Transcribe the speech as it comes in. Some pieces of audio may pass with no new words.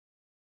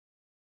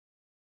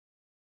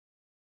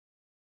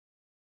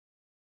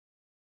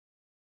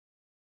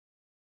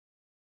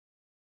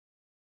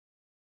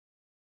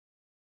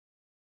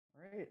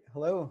right.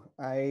 Hello,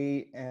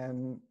 I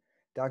am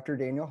Dr.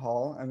 Daniel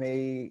Hall. I'm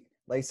a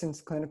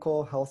licensed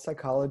clinical health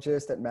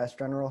psychologist at Mass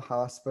General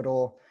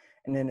Hospital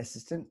and an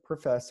assistant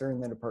professor in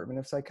the Department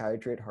of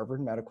Psychiatry at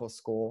Harvard Medical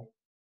School.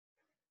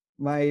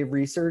 My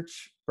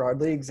research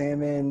broadly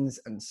examines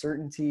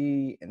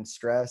uncertainty and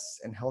stress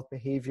and health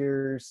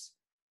behaviors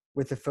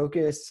with a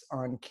focus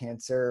on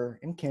cancer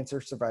and cancer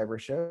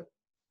survivorship.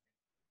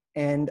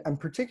 And I'm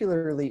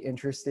particularly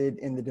interested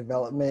in the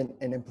development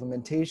and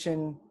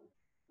implementation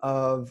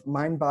of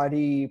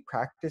mind-body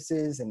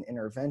practices and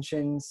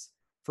interventions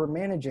for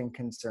managing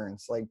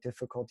concerns like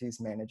difficulties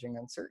managing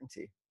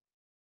uncertainty.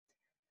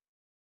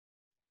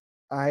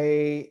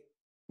 My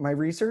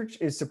research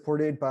is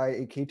supported by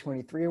a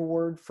K23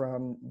 award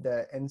from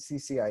the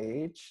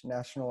NCCIH,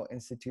 National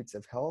Institutes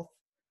of Health,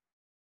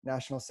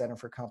 National Center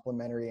for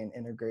Complementary and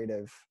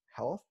Integrative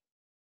Health,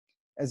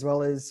 as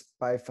well as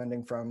by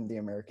funding from the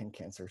American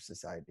Cancer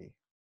Society.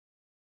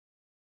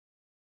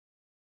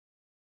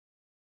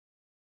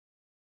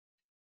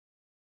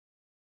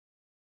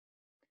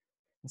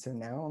 And so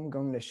now I'm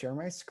going to share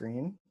my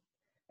screen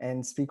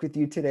and speak with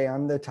you today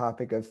on the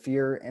topic of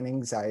fear and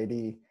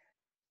anxiety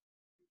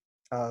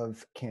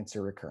of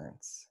cancer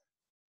recurrence.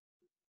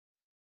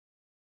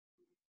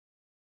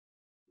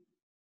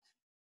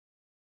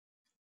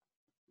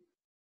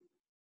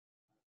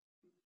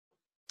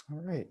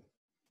 All right.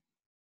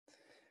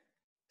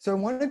 So I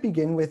want to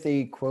begin with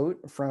a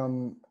quote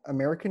from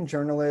American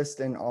journalist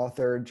and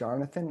author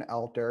Jonathan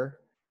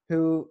Alter,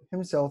 who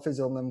himself is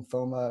a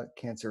lymphoma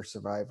cancer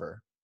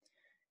survivor.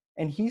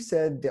 And he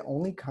said, "The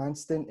only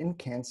constant in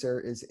cancer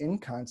is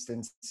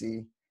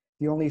inconstancy.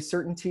 The only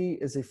certainty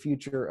is a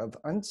future of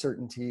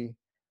uncertainty,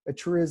 a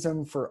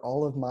truism for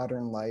all of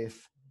modern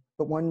life,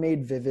 but one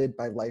made vivid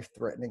by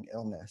life-threatening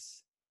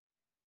illness."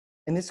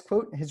 And this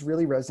quote has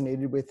really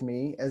resonated with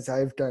me as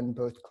I've done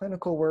both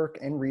clinical work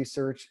and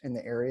research in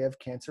the area of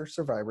cancer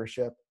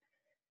survivorship.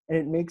 And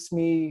it makes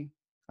me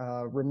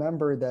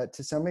remember that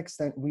to some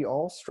extent, we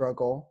all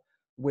struggle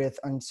with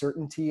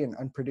uncertainty and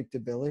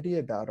unpredictability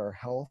about our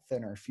health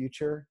and our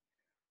future.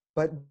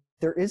 But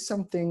there is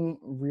something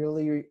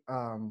really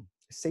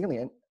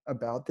salient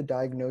about the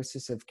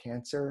diagnosis of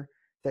cancer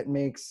that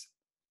makes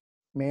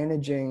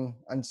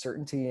managing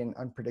uncertainty and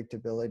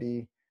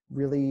unpredictability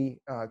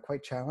really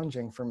quite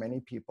challenging for many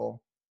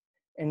people.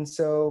 And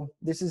so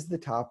this is the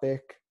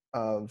topic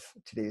of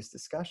today's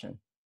discussion.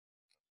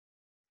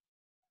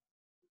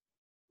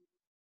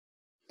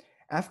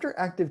 After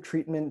active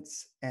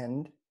treatments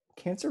end,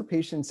 cancer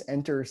patients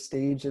enter a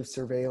stage of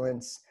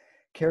surveillance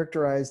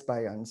characterized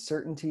by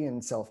uncertainty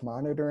and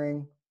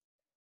self-monitoring,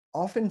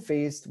 often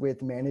faced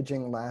with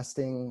managing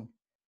lasting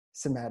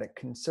somatic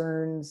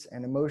concerns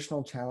and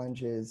emotional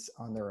challenges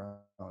on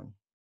their own.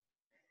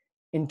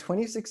 In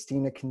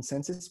 2016, a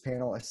consensus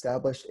panel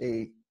established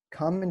a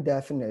common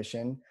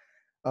definition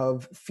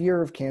of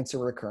fear of cancer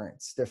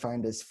recurrence,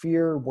 defined as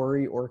fear,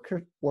 worry, or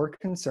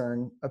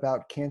concern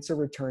about cancer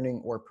returning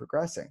or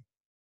progressing.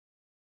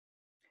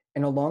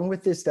 And along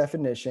with this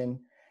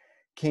definition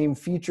came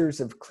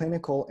features of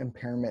clinical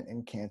impairment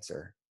in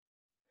cancer.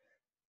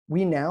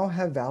 We now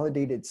have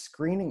validated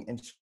screening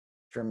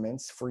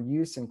instruments for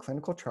use in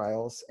clinical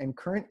trials, and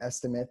current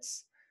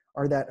estimates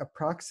are that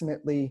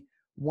approximately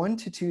 1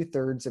 to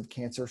 2/3 of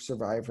cancer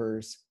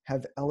survivors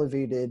have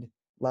elevated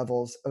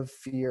levels of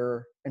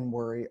fear and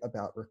worry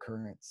about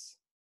recurrence.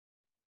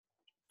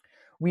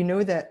 We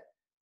know that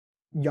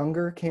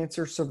younger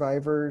cancer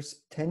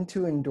survivors tend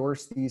to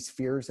endorse these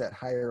fears at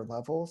higher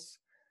levels,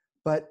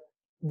 but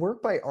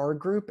work by our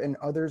group and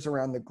others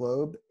around the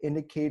globe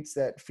indicates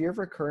that fear of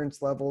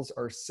recurrence levels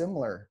are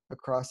similar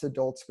across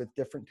adults with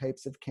different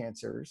types of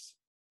cancers.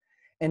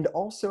 And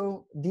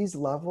also, these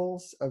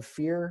levels of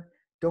fear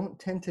don't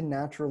tend to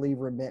naturally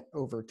remit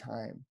over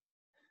time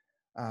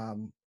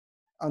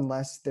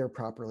unless they're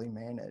properly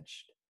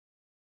managed.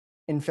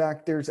 In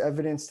fact, there's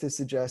evidence to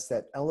suggest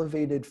that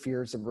elevated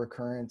fears of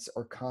recurrence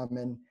are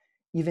common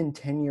even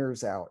 10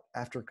 years out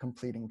after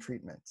completing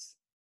treatments.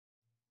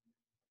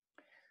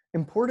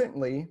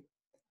 Importantly,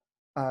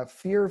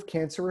 fear of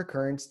cancer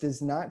recurrence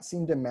does not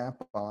seem to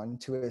map on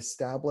to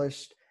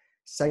established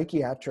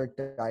psychiatric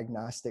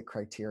diagnostic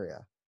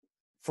criteria.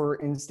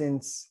 For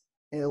instance,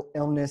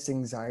 illness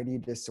anxiety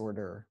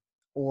disorder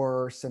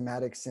or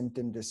somatic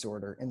symptom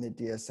disorder in the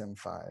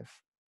DSM-5.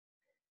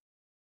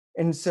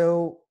 And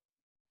so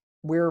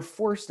we're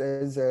forced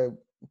as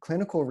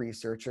clinical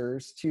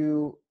researchers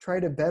to try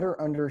to better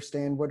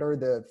understand what are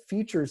the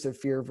features of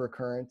fear of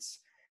recurrence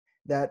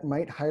that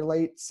might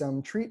highlight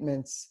some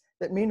treatments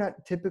that may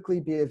not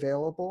typically be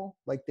available,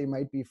 like they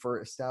might be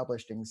for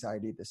established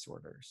anxiety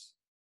disorders.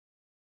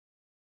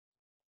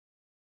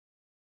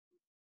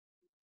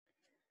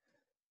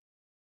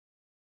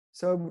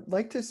 So I would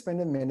like to spend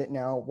a minute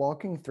now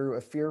walking through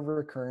a fear of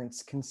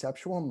recurrence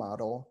conceptual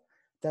model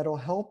that'll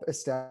help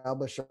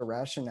establish a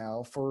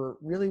rationale for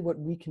really what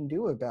we can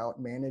do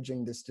about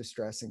managing this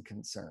distress and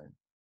concern.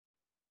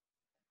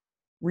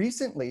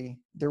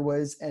 Recently, there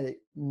was a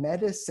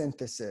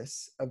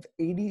meta-synthesis of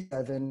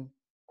 87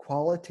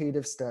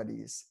 qualitative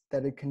studies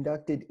that had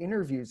conducted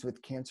interviews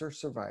with cancer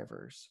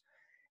survivors.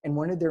 And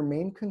one of their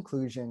main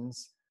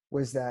conclusions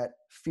was that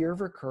fear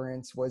of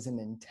recurrence was an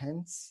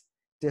intense,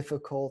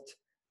 difficult,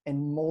 and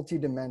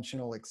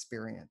multidimensional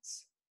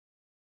experience.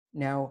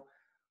 Now,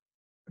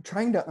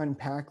 trying to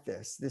unpack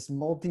this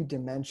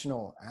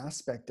multidimensional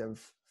aspect of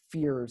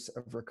fears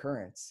of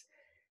recurrence,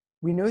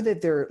 we know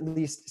that there are at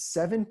least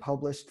 7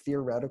 published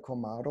theoretical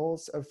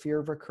models of fear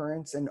of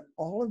recurrence, and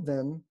all of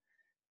them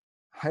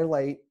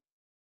highlight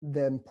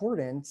the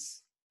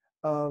importance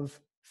of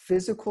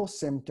physical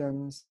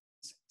symptoms,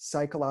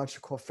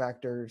 psychological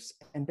factors,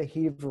 and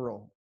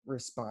behavioral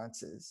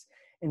responses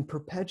in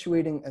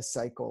perpetuating a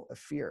cycle of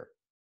fear.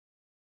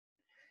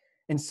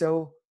 And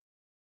so,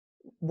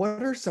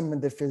 what are some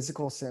of the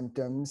physical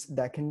symptoms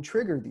that can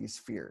trigger these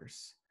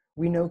fears?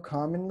 We know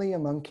commonly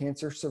among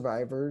cancer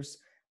survivors,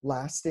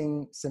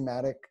 lasting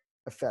somatic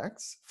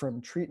effects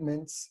from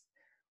treatments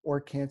or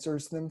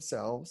cancers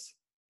themselves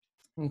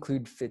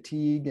include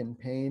fatigue and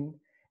pain,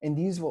 and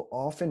these will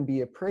often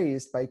be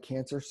appraised by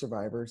cancer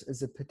survivors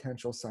as a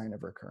potential sign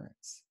of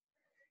recurrence.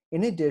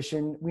 In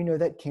addition, we know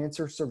that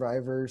cancer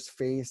survivors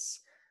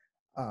face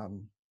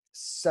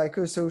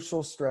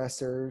psychosocial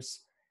stressors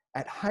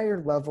at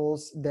higher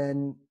levels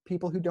than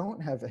people who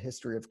don't have a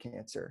history of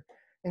cancer.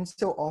 And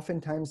so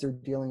oftentimes they're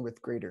dealing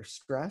with greater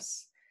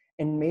stress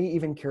and may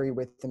even carry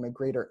with them a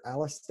greater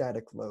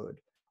allostatic load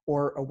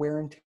or a wear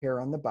and tear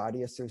on the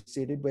body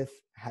associated with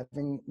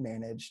having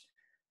managed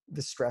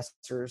the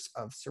stressors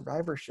of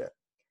survivorship.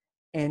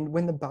 And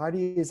when the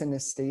body is in a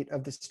state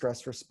of the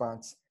stress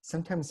response,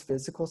 sometimes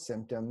physical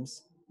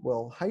symptoms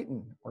will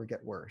heighten or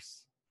get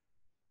worse.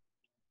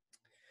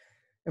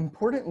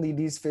 Importantly,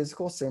 these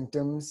physical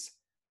symptoms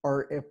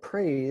are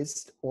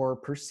appraised or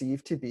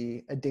perceived to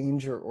be a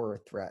danger or a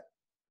threat.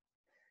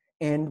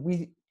 And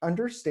we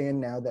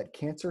understand now that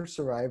cancer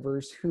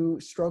survivors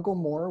who struggle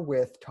more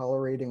with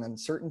tolerating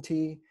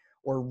uncertainty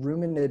or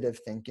ruminative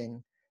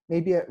thinking may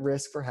be at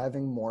risk for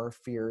having more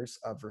fears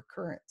of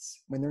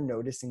recurrence when they're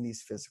noticing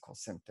these physical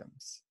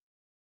symptoms.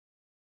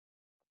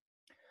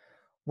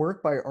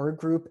 Work by our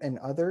group and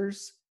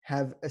others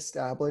have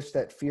established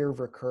that fear of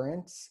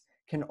recurrence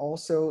can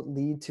also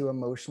lead to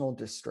emotional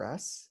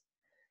distress,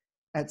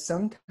 at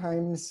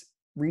sometimes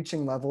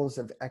reaching levels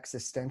of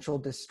existential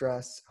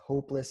distress,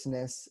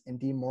 hopelessness, and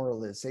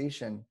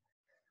demoralization.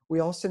 We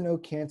also know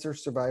cancer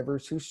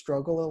survivors who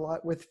struggle a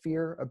lot with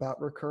fear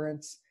about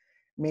recurrence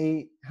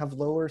may have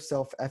lower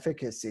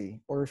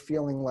self-efficacy or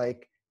feeling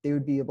like they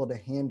would be able to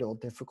handle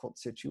difficult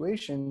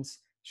situations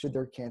should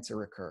their cancer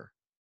recur.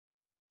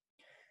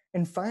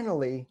 And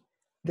finally,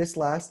 this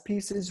last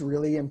piece is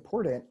really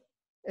important.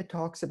 It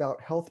talks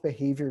about health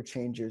behavior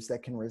changes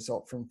that can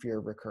result from fear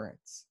of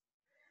recurrence.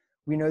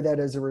 We know that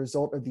as a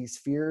result of these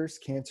fears,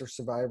 cancer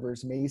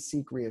survivors may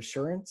seek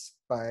reassurance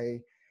by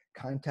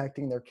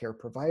contacting their care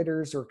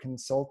providers or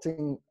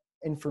consulting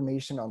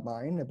information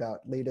online about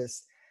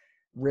latest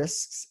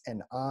risks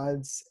and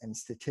odds and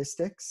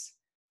statistics.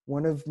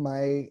 One of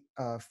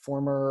our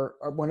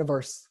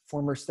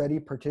former study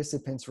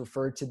participants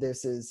referred to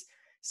this as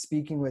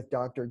speaking with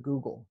Dr.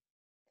 Google.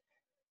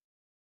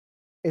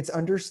 It's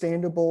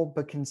understandable,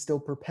 but can still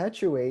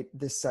perpetuate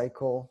this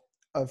cycle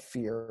of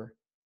fear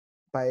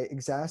by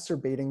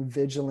exacerbating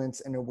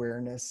vigilance and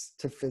awareness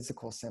to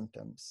physical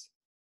symptoms.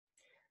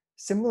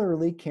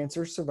 Similarly,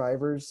 cancer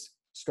survivors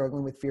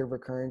struggling with fear of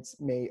recurrence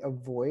may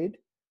avoid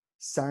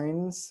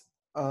signs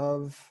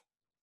of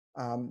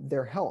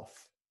their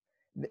health.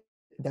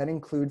 That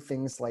include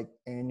things like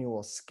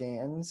annual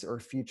scans or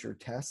future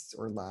tests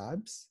or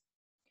labs.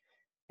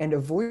 And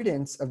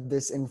avoidance of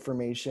this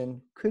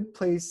information could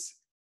place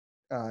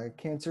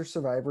cancer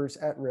survivors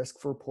at risk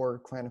for poor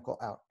clinical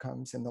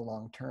outcomes in the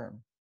long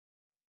term.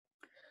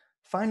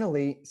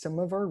 Finally, some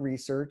of our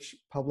research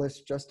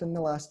published just in the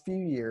last few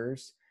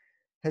years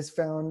has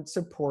found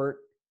support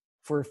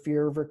for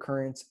fear of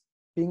recurrence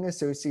being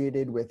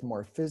associated with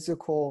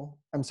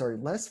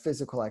less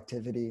physical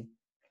activity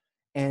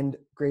and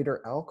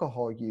greater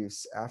alcohol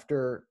use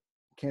after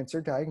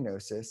cancer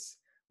diagnosis,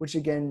 which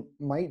again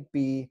might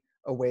be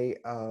a way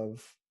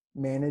of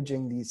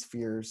managing these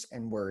fears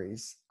and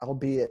worries,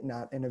 albeit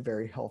not in a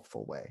very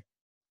healthful way.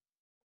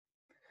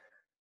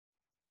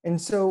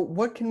 And so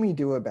what can we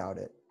do about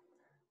it?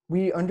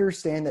 We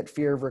understand that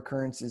fear of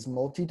recurrence is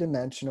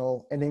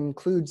multidimensional and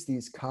includes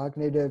these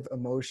cognitive,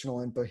 emotional,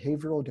 and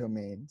behavioral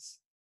domains.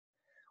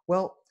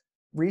 Well,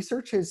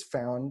 research has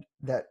found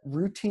that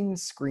routine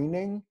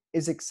screening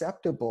is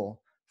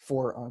acceptable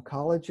for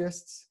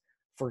oncologists,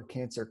 for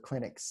cancer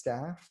clinic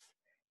staff,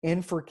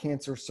 and for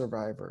cancer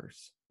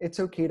survivors. It's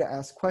okay to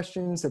ask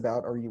questions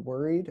about, are you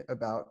worried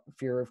about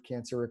fear of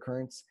cancer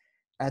recurrence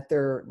at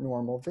their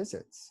normal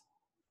visits.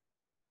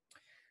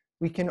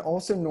 We can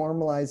also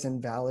normalize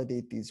and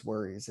validate these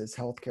worries as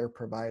healthcare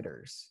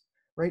providers,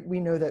 right? We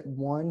know that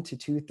 1 to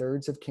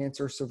 2/3 of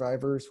cancer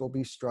survivors will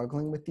be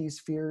struggling with these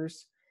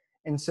fears.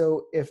 And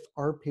so if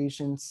our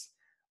patients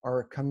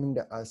are coming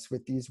to us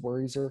with these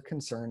worries or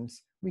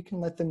concerns, we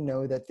can let them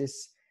know that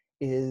this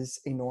is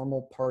a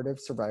normal part of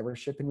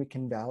survivorship, and we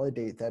can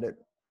validate that it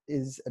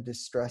is a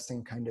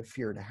distressing kind of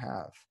fear to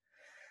have.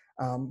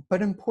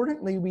 But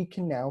importantly, we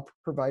can now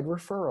provide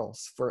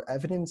referrals for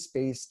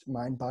evidence-based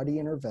mind-body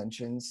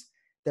interventions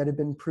that have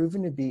been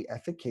proven to be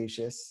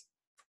efficacious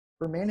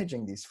for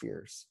managing these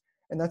fears.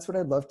 And that's what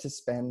I'd love to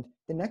spend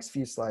the next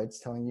few slides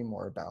telling you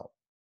more about.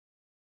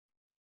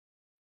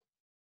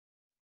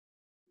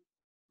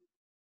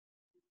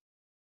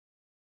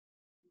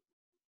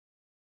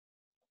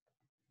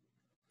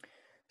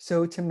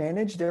 So to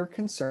manage their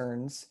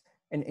concerns,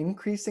 an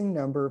increasing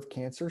number of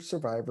cancer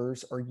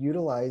survivors are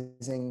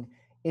utilizing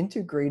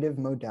integrative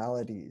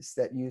modalities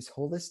that use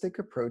holistic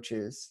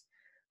approaches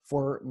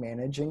for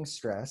managing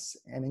stress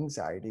and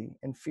anxiety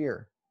and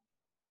fear.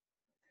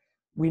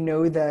 We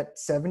know that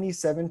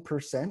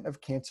 77%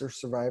 of cancer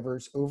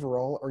survivors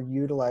overall are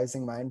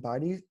utilizing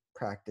mind-body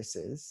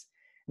practices.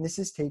 And this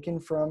is taken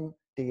from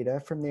data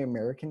from the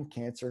American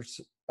Cancer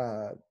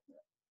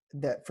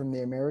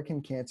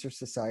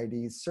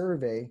Society's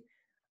survey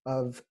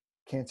of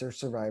cancer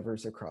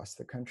survivors across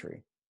the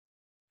country.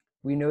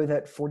 We know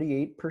that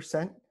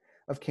 48%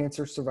 of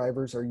cancer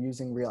survivors are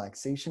using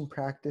relaxation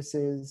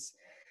practices,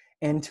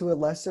 and to a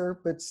lesser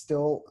but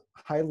still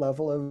high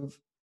level of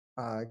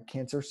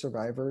cancer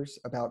survivors,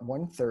 about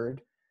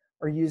 1/3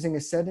 are using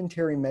a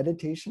sedentary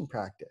meditation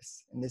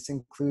practice. And this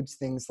includes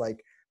things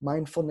like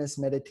mindfulness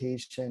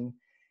meditation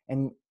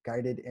and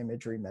guided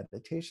imagery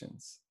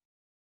meditations.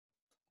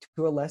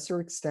 To a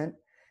lesser extent,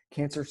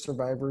 cancer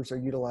survivors are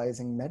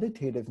utilizing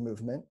meditative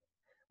movement,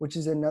 which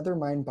is another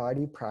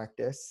mind-body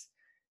practice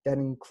that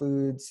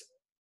includes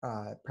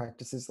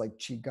practices like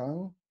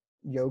Qigong,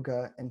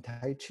 yoga, and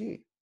Tai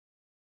Chi.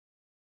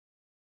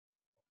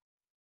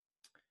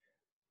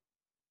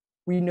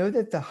 We know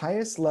that the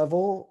highest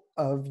level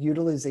of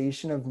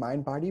utilization of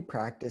mind-body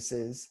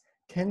practices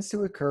tends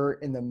to occur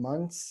in the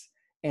months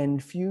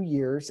and few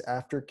years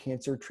after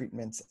cancer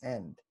treatments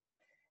end.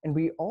 And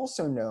we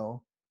also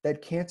know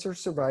that cancer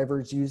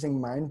survivors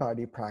using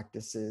mind-body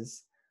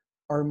practices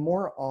are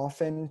more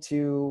often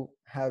to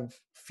have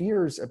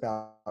fears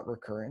about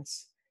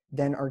recurrence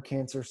than are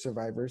cancer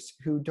survivors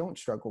who don't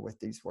struggle with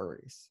these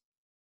worries.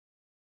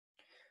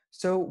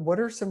 So what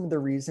are some of the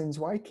reasons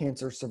why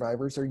cancer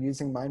survivors are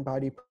using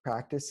mind-body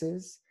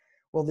practices?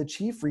 Well, the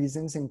chief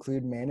reasons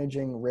include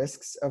managing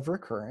risks of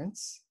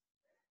recurrence,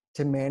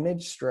 to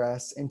manage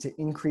stress, and to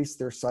increase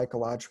their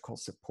psychological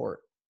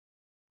support.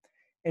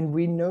 And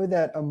we know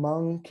that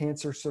among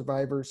cancer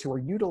survivors who are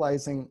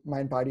utilizing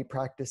mind-body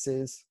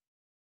practices,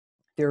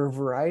 there are a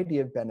variety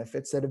of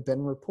benefits that have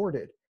been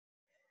reported,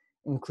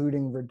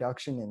 including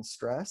reduction in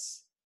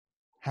stress,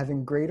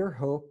 having greater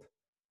hope,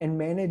 and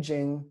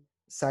managing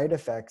side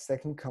effects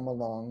that can come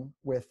along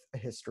with a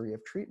history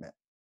of treatment.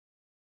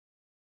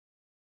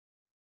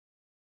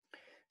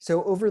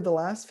 So over the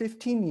last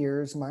 15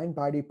 years,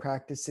 mind-body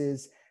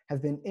practices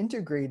have been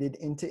integrated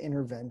into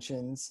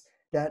interventions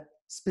that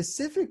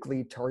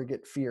specifically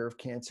target fear of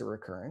cancer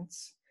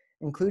recurrence,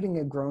 including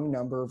a growing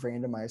number of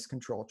randomized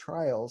controlled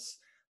trials.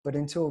 But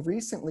until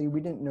recently,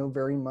 we didn't know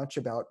very much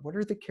about what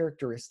are the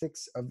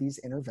characteristics of these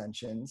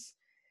interventions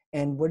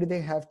and what do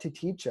they have to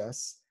teach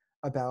us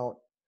about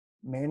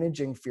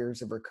managing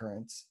fears of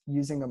recurrence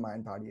using a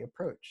mind-body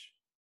approach.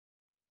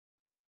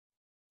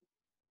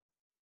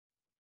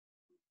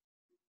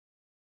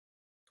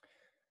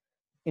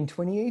 In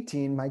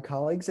 2018, my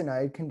colleagues and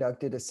I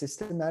conducted a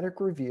systematic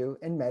review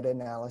and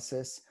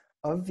meta-analysis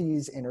of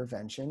these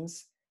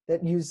interventions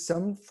that use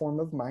some form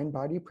of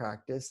mind-body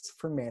practice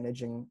for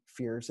managing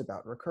fears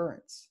about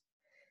recurrence.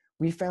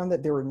 We found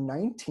that there were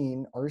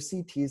 19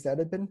 RCTs that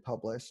had been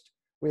published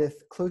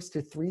with close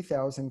to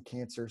 3,000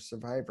 cancer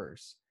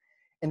survivors,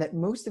 and that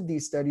most of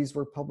these studies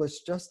were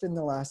published just in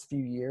the last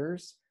few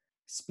years,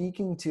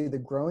 speaking to the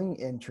growing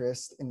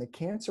interest in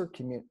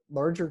the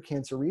larger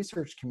cancer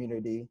research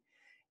community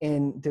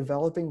in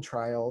developing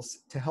trials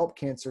to help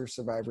cancer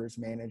survivors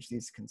manage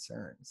these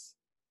concerns.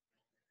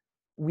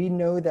 We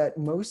know that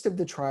most of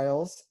the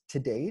trials to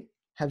date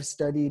have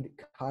studied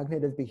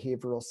cognitive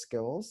behavioral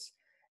skills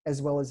as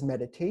well as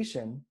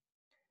meditation,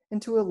 and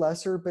to a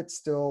lesser but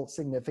still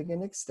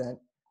significant extent,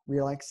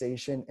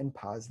 relaxation and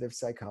positive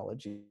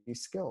psychology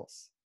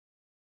skills.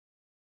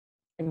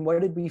 And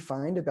what did we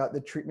find about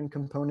the treatment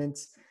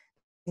components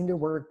seem to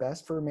work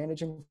best for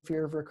managing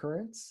fear of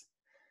recurrence?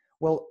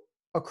 Well,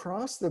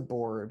 across the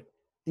board,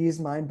 these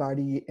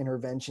mind-body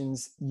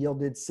interventions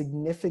yielded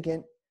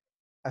significant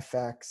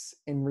effects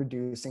in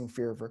reducing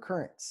fear of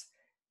recurrence.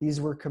 These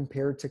were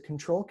compared to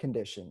control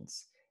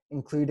conditions,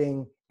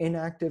 including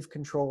inactive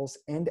controls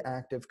and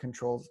active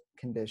control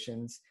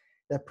conditions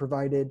that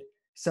provided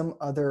some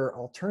other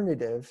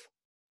alternative,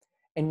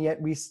 and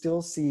yet we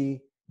still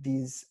see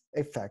these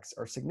effects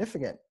are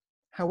significant.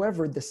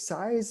 However, the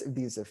size of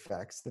these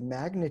effects, the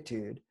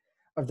magnitude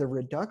of the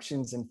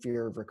reductions in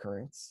fear of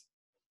recurrence,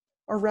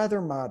 are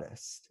rather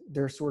modest.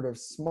 They're sort of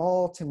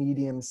small to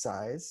medium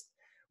sized,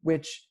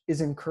 which is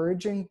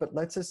encouraging, but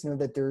lets us know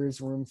that there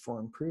is room for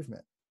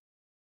improvement.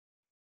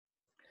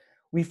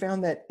 we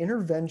found that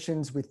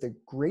interventions with the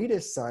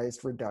greatest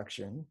sized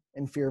reduction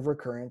in fear of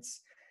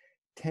recurrence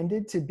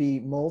tended to be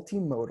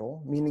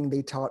multimodal, meaning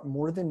they taught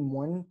more than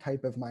one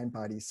type of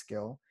mind-body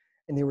skill,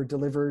 and they were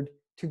delivered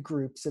to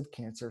groups of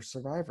cancer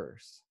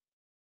survivors.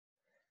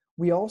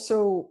 We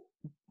also,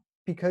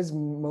 because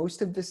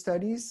most of the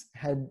studies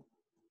had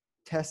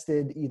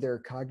tested either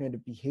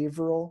cognitive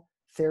behavioral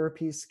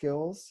therapy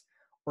skills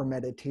or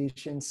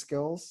meditation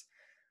skills,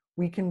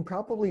 we can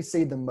probably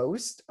say the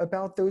most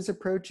about those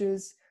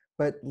approaches,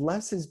 but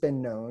less has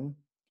been known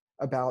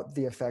about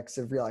the effects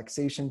of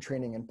relaxation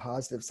training and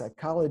positive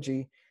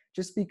psychology,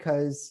 just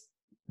because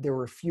there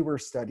were fewer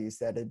studies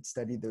that had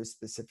studied those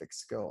specific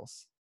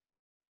skills.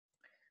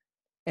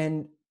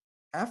 And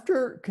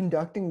after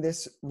conducting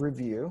this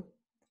review,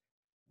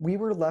 we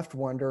were left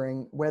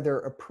wondering whether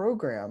a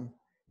program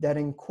that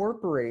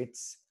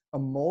incorporates a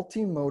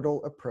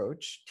multimodal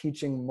approach,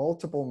 teaching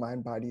multiple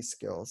mind-body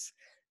skills,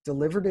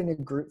 delivered in a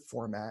group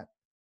format,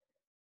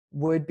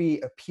 would be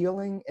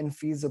appealing and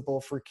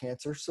feasible for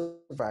cancer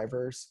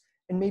survivors,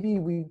 and maybe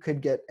we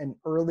could get an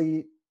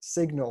early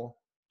signal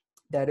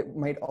that it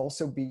might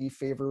also be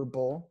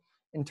favorable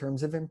in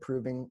terms of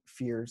improving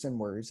fears and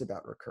worries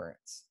about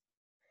recurrence.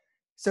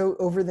 So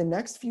over the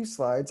next few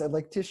slides, I'd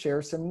like to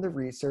share some of the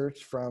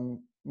research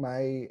from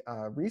my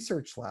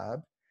research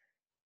lab,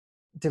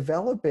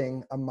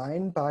 developing a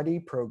mind-body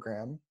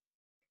program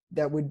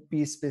that would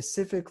be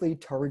specifically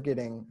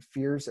targeting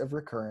fears of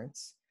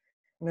recurrence.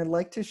 And I'd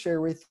like to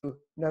share with you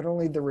not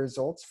only the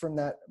results from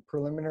that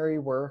preliminary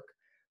work,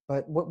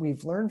 but what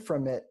we've learned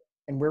from it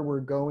and where we're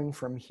going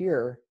from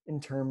here in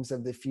terms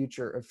of the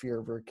future of fear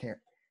of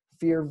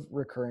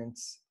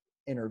recurrence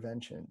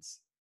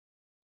interventions.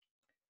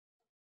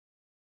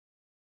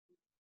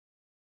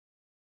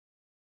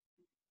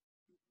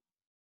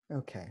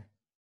 Okay.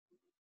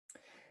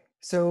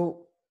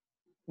 So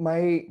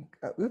my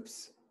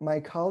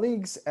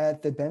colleagues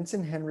at the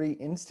Benson-Henry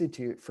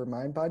Institute for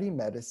Mind-Body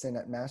Medicine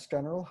at Mass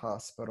General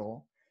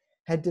Hospital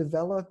had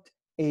developed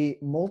a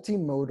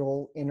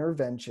multimodal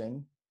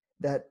intervention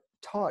that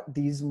taught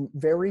these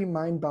very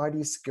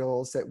mind-body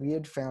skills that we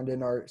had found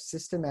in our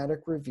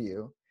systematic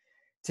review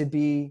to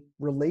be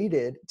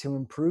related to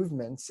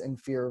improvements in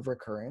fear of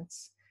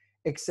recurrence,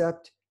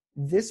 except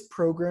this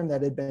program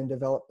that had been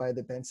developed by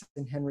the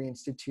Benson-Henry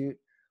Institute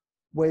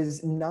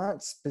was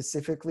not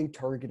specifically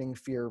targeting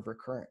fear of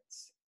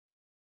recurrence.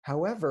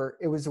 However,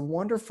 it was a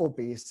wonderful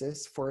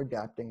basis for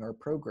adapting our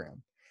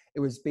program. It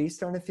was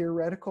based on a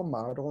theoretical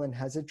model and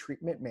has a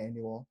treatment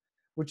manual,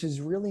 which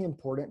is really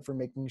important for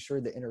making sure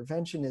the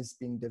intervention is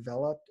being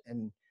developed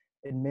and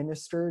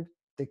administered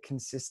the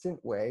consistent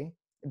way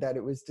that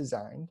it was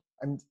designed.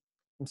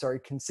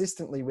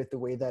 Consistently with the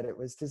way that it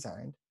was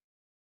designed.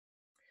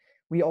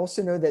 We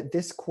also know that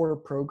this core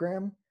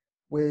program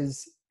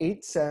was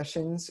 8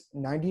 sessions,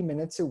 90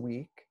 minutes a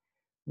week,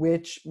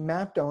 which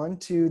mapped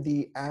onto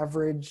the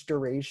average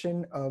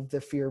duration of the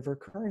fear of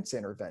recurrence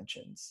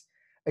interventions.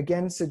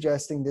 Again,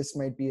 suggesting this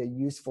might be a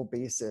useful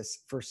basis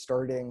for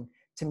starting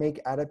to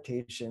make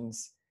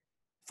adaptations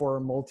for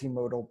a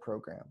multimodal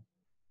program.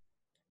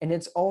 And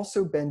it's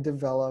also been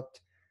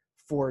developed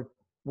for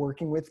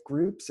working with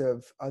groups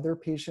of other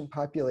patient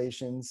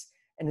populations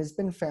and has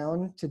been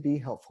found to be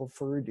helpful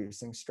for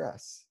reducing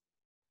stress.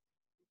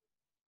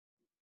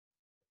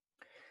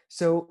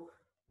 So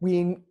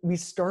we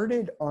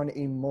started on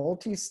a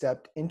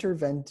multi-step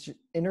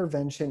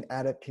intervention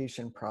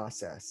adaptation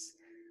process,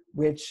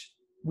 which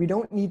we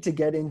don't need to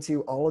get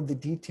into all of the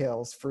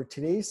details for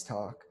today's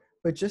talk,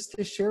 but just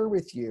to share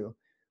with you,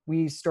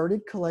 we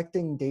started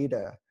collecting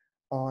data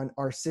on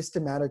our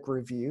systematic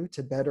review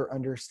to better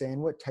understand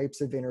what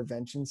types of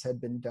interventions had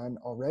been done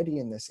already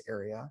in this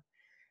area.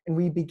 And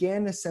we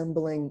began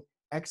assembling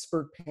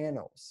expert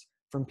panels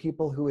from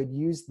people who had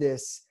used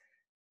this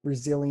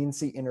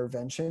resiliency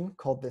intervention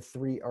called the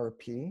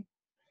 3RP,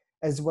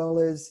 as well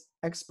as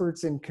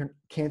experts in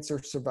cancer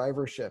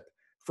survivorship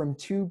from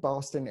 2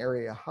 Boston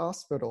area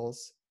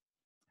hospitals,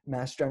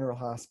 Mass General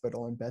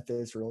Hospital and Beth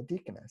Israel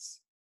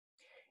Deaconess.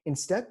 In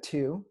step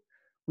 2,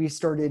 we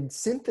started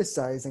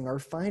synthesizing our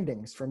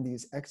findings from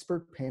these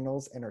expert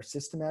panels and our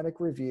systematic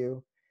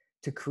review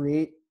to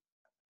create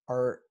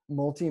our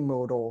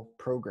multimodal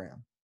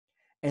program.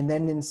 And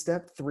then in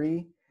step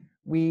 3,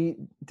 we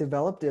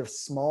developed a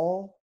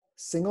small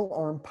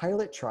single-arm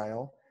pilot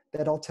trial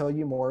that I'll tell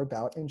you more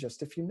about in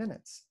just a few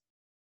minutes.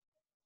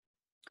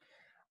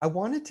 I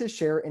wanted to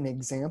share an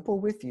example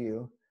with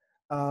you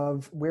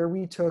of where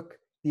we took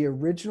the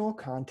original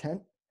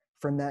content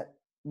from that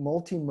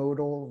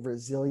multimodal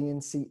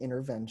resiliency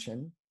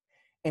intervention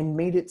and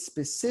made it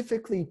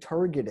specifically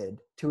targeted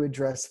to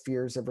address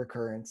fears of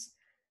recurrence,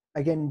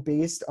 again,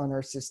 based on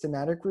our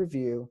systematic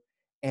review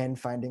and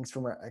findings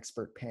from our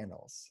expert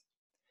panels.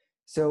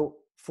 So,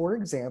 for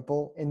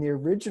example, in the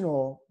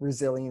original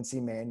resiliency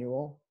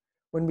manual,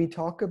 when we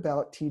talk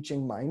about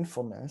teaching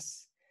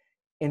mindfulness,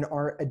 in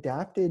our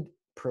adapted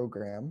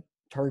program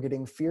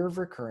targeting fear of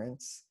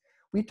recurrence,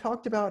 we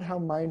talked about how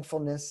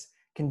mindfulness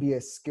can be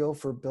a skill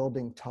for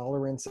building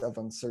tolerance of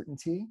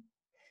uncertainty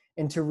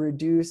and to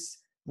reduce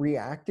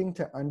reacting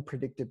to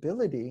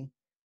unpredictability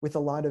with a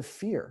lot of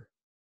fear,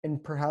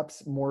 and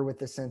perhaps more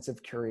with a sense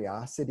of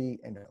curiosity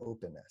and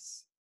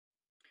openness.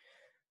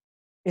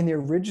 In the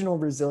original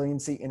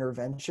resiliency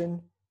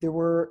intervention, there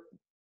were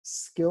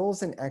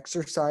skills and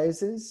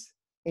exercises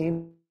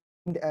aimed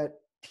at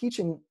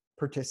teaching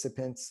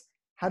participants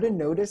how to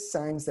notice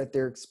signs that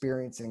they're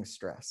experiencing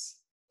stress.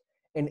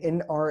 And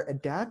in our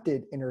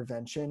adapted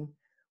intervention,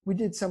 we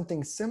did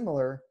something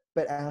similar,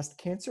 but asked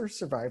cancer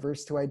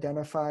survivors to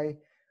identify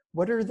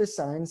what are the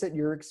signs that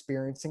you're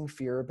experiencing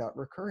fear about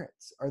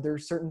recurrence? Are there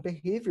certain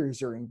behaviors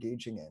you're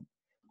engaging in?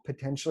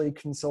 Potentially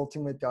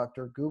consulting with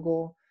Dr.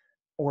 Google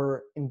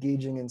or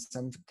engaging in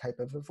some type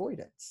of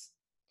avoidance.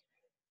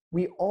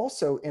 We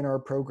also, in our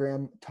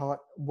program, taught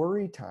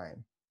worry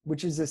time,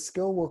 which is a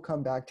skill we'll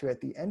come back to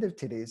at the end of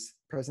today's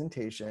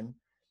presentation,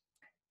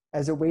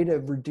 as a way to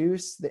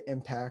reduce the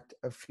impact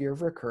of fear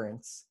of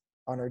recurrence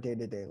on our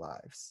day-to-day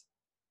lives.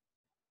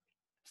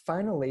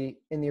 Finally,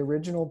 in the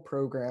original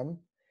program,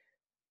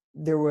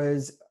 there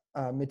was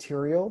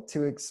material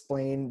to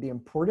explain the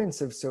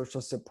importance of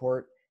social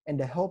support and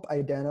to help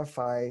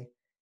identify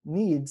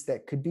needs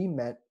that could be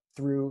met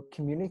through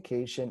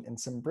communication and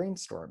some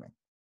brainstorming.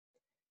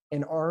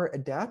 In our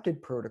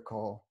adapted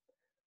protocol,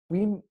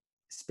 we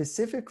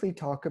specifically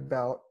talk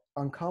about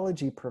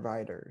oncology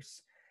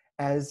providers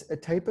as a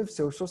type of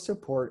social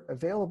support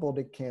available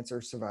to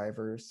cancer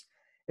survivors,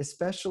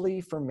 especially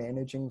for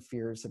managing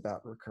fears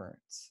about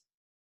recurrence.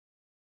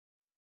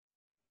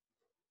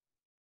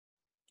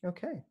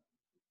 Okay.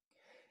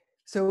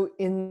 So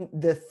in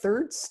the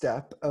third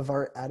step of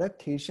our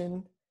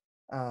adaptation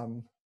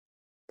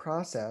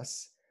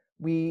process,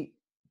 we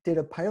did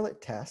a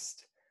pilot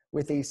test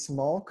with a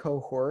small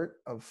cohort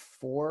of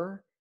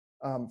four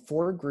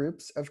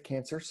groups of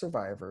cancer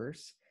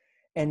survivors,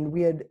 and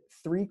we had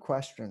 3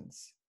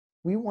 questions.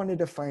 We wanted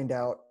to find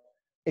out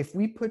if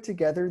we put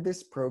together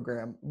this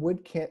program,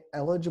 would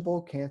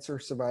eligible cancer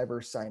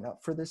survivors sign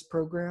up for this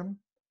program?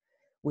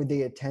 Would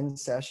they attend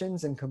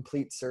sessions and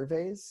complete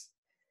surveys?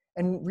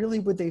 And really,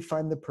 would they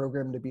find the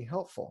program to be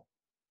helpful?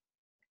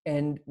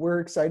 And we're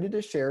excited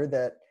to share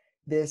that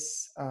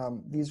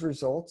these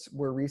results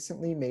were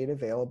recently made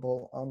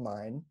available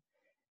online,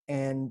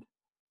 and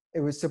it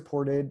was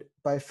supported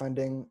by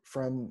funding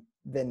from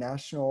the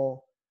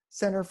National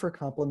Center for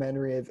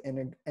Complementary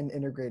and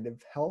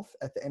Integrative Health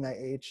at the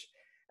NIH,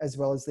 as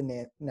well as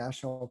the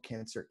National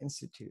Cancer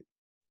Institute.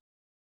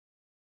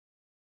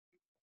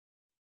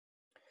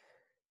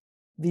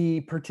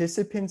 The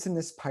participants in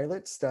this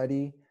pilot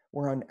study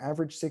were on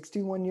average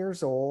 61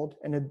 years old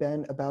and had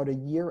been about a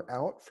year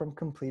out from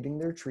completing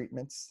their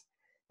treatments.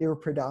 They were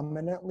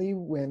predominantly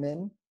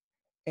women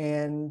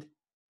and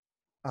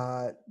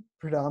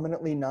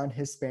predominantly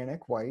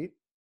non-Hispanic white,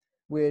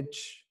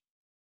 which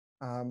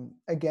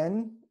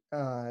again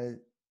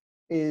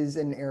is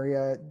an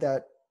area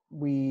that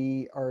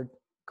we are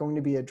going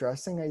to be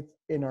addressing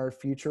in our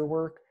future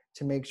work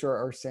to make sure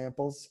our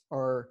samples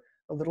are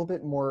a little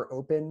bit more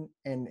open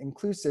and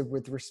inclusive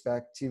with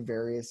respect to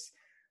various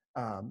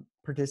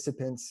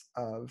participants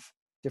of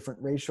different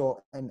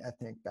racial and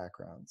ethnic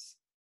backgrounds.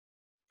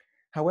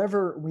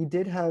 However, we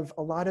did have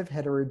a lot of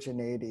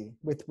heterogeneity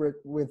with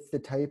the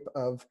type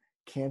of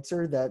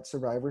cancer that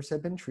survivors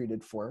have been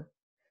treated for,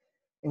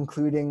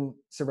 including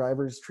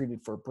survivors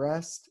treated for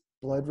breast,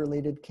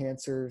 blood-related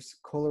cancers,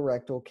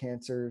 colorectal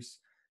cancers,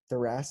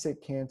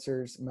 thoracic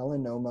cancers,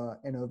 melanoma,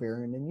 and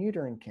ovarian and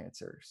uterine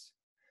cancers.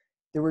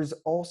 There was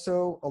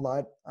also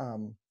a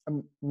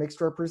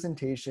mixed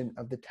representation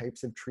of the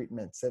types of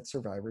treatments that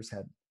survivors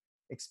had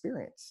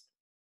experienced.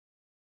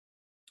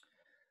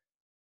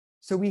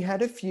 So we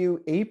had a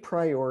few a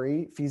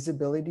priori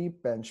feasibility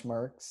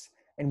benchmarks,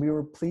 and we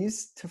were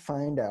pleased to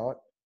find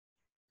out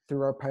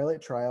through our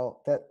pilot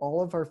trial that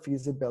all of our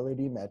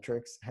feasibility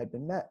metrics had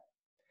been met.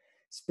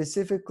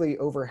 Specifically,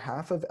 over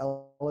half of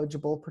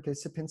eligible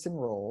participants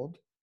enrolled.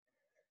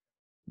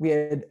 We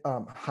had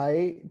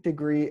high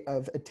degree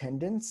of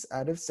attendance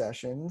out of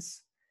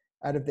sessions.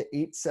 Out of the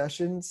 8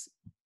 sessions,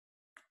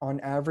 on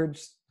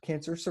average,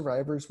 cancer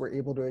survivors were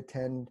able to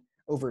attend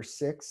over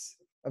 6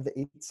 of the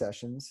 8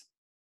 sessions,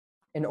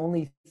 and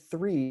only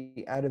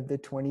 3 out of the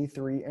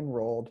 23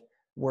 enrolled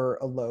were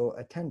low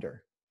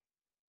attenders.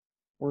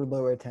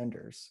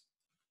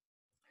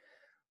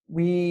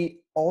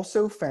 We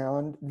also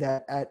found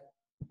that at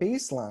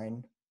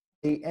baseline,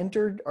 they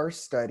entered our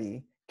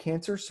study,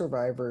 cancer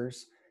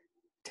survivors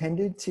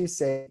tended to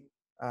say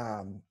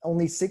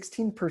only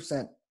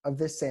 16% of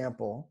the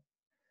sample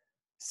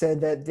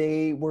said that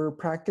they were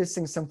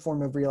practicing some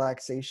form of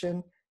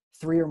relaxation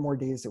 3 or more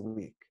days a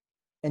week.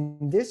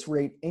 And this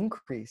rate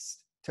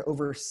increased to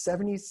over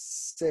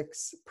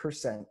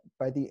 76%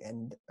 by the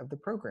end of the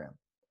program.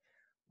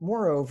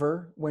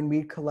 Moreover, when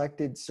we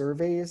collected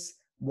surveys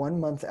 1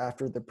 month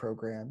after the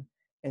program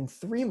and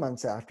 3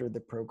 months after the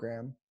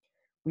program,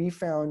 we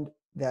found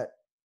that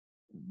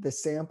the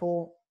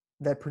sample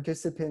that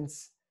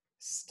participants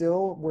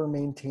still were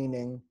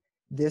maintaining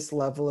this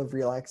level of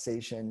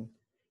relaxation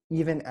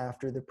even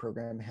after the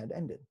program had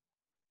ended.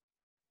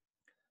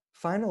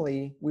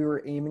 Finally, we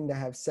were aiming to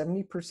have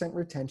 70%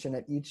 retention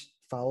at each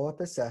follow-up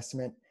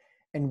assessment,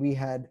 and we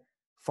had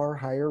far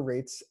higher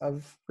rates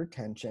of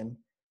retention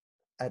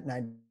at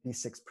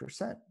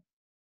 96%.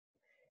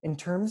 In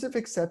terms of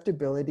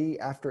acceptability,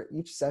 after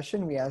each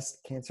session, we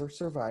asked cancer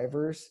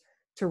survivors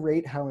to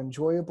rate how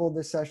enjoyable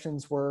the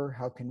sessions were,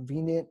 how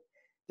convenient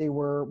they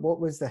were, what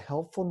was the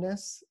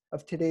helpfulness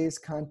of today's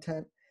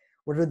content,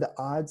 what are the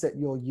odds that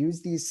you'll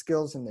use these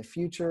skills in the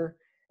future,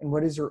 and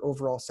what is your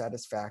overall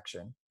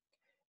satisfaction.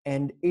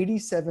 And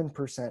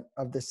 87%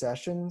 of the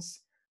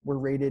sessions were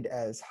rated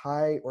as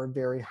high or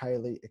very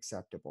highly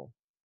acceptable.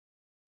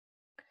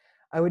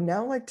 I would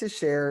now like to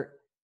share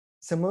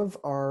some of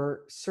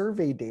our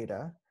survey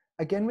data,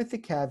 again with the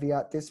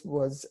caveat this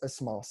was a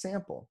small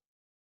sample.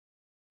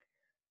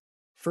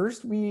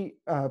 First,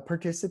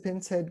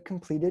 participants had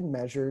completed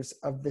measures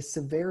of the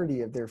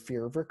severity of their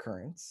fear of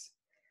recurrence.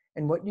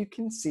 And what you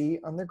can see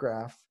on the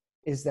graph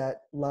is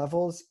that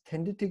levels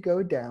tended to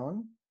go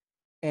down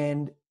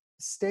and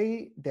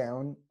stay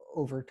down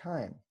over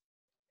time.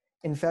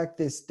 In fact,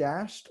 this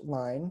dashed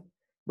line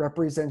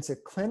represents a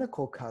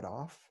clinical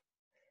cutoff.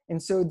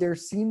 And so there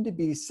seemed to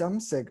be some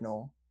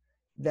signal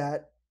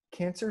that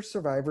cancer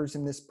survivors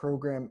in this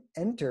program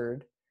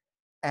entered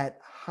at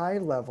high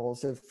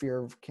levels of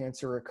fear of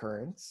cancer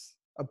recurrence,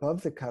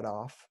 above the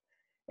cutoff.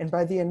 And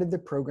by the end of the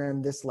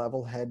program, this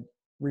level had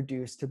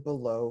reduced to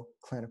below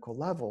clinical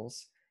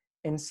levels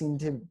and seemed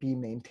to be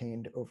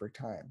maintained over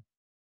time.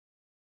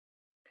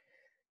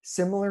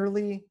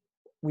 Similarly,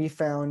 we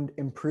found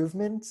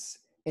improvements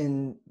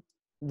in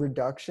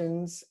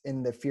reductions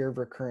in the fear of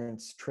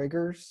recurrence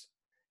triggers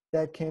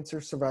that cancer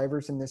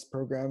survivors in this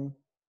program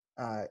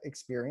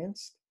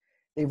experienced.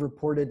 They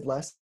reported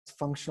less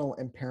functional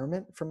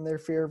impairment from their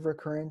fear of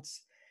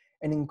recurrence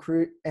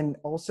and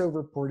also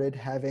reported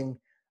having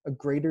a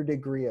greater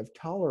degree of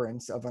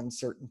tolerance of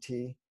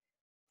uncertainty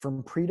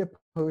from pre to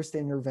post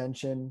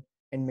intervention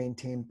and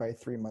maintained by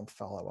 3-month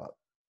follow-up.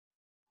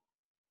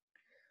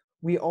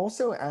 We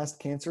also asked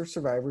cancer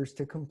survivors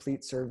to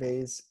complete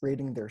surveys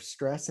rating their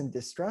stress and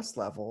distress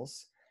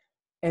levels.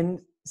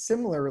 And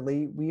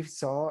similarly, we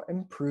saw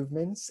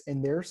improvements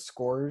in their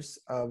scores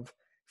of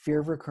fear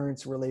of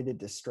recurrence related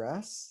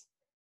distress,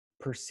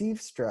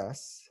 perceived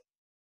stress,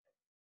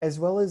 as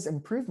well as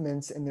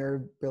improvements in their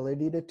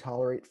ability to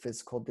tolerate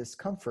physical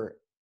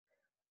discomfort,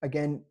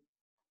 again,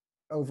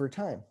 over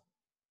time.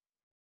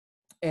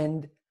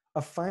 And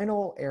a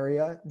final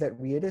area that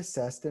we had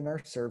assessed in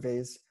our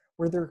surveys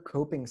were their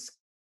coping skills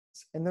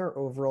and their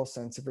overall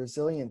sense of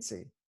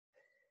resiliency.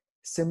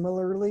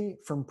 Similarly,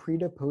 from pre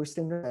to post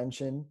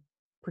intervention,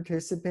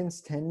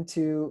 participants tend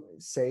to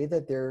say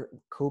that their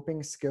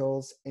coping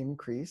skills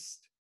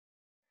increased,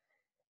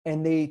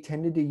 and they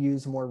tended to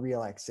use more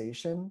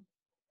relaxation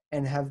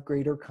and have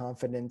greater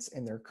confidence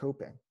in their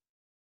coping.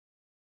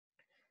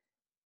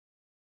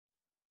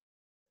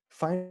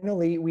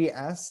 Finally, we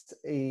asked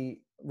a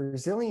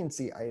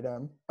resiliency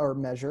item or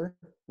measure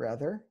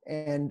rather,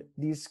 and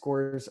these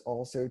scores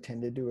also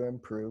tended to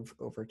improve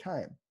over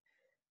time.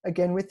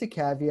 Again, with the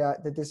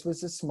caveat that this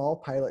was a small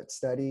pilot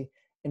study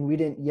and we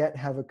didn't yet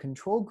have a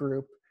control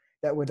group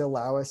that would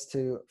allow us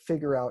to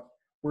figure out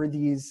were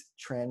these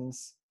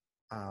trends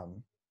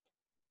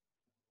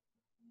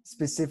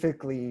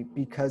specifically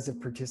because of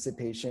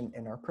participation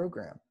in our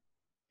program.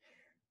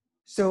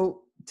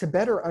 So to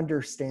better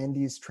understand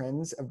these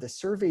trends of the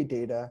survey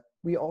data,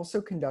 we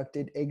also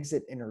conducted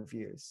exit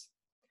interviews.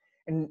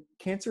 And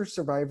cancer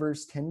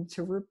survivors tend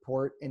to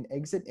report in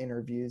exit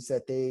interviews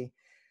that they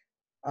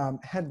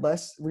had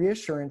less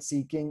reassurance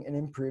seeking and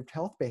improved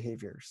health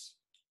behaviors.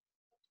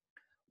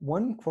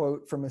 One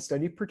quote from a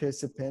study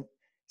participant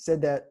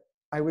said that,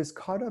 "I was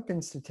caught up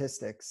in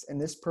statistics,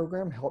 and this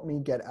program helped me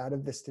get out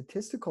of the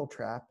statistical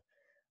trap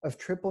of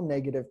triple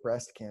negative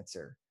breast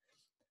cancer.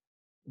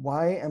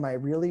 Why am I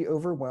really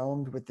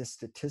overwhelmed with the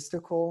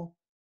statistical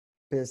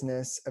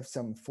business of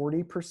some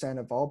 40%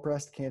 of all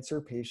breast cancer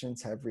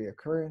patients have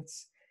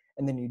reoccurrence,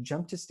 and then you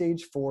jump to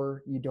stage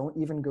 4, you don't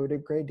even go to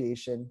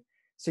gradation,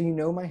 so you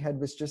know my head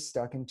was just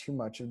stuck in too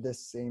much of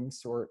this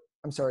sort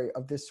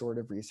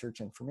of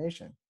research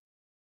information."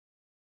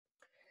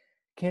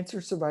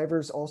 Cancer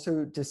survivors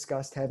also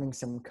discussed having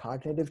some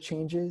cognitive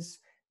changes,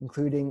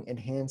 including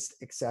enhanced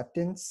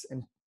acceptance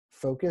and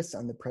focus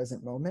on the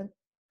present moment.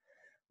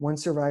 One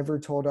survivor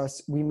told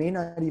us, "We may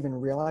not even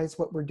realize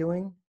what we're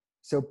doing,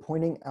 so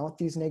pointing out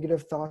these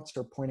negative thoughts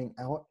or pointing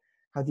out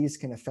how these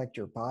can affect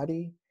your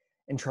body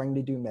and trying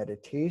to do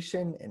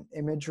meditation and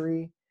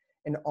imagery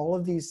and all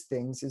of these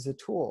things is a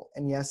tool.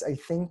 And yes, I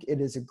think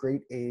it is a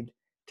great aid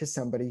to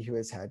somebody who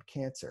has had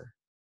cancer."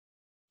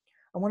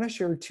 I want to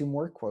share 2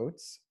 more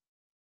quotes.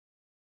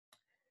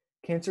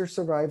 Cancer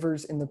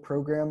survivors in the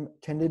program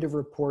tended to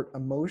report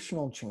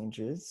emotional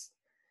changes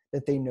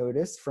that they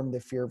noticed from the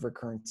fear of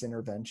recurrence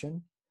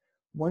intervention.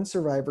 One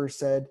survivor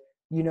said,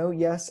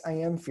 "Yes, I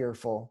am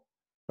fearful,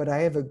 but I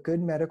have a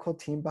good medical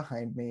team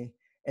behind me,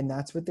 and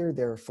that's what they're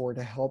there for,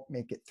 to help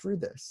make it through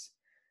this."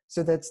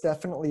 So that's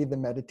definitely the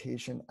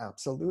meditation,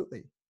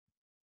 absolutely.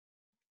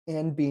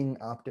 And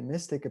being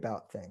optimistic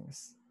about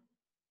things.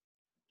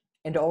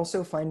 and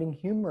also finding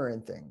humor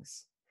in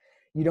things.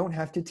 You don't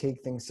have to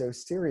take things so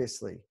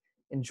seriously.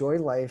 Enjoy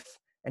life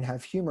and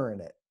have humor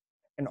in it.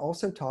 And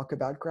also talk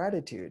about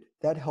gratitude.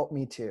 That helped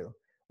me too.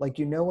 Like,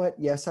 you know what?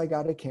 Yes, I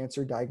got a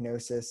cancer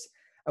diagnosis.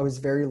 I was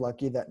very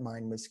lucky that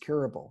mine was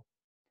curable.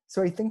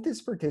 So I think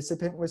this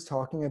participant was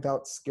talking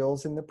about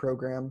skills in the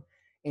program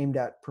aimed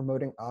at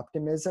promoting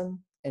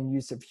optimism and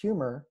use of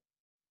humor,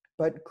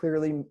 but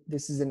clearly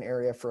this is an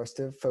area for us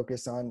to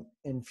focus on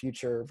in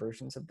future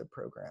versions of the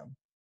program.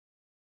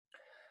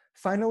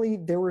 Finally,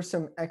 there were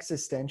some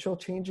existential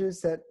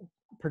changes that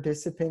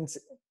participants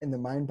in the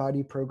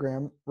Mind-Body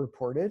program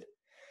reported.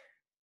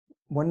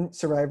 One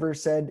survivor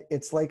said,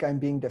 "It's like I'm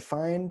being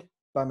defined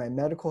by my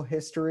medical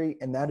history,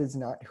 and that is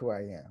not who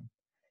I am.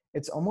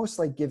 It's almost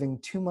like giving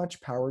too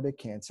much power to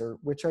cancer,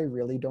 which I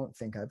really don't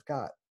think I've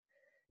got.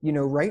 You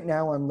know, right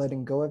now I'm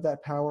letting go of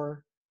that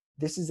power.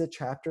 This is a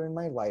chapter in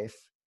my life,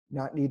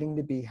 not needing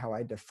to be how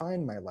I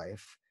define my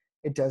life.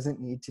 It doesn't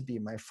need to be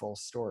my full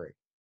story."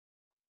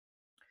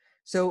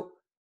 So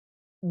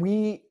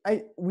we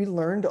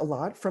learned a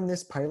lot from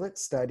this pilot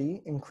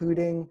study,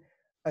 including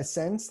a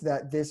sense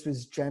that this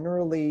was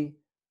generally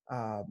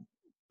uh,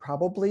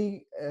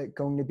 probably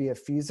going to be a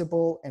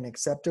feasible and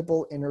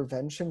acceptable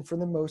intervention for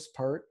the most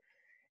part.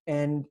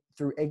 And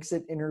through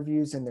exit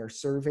interviews and their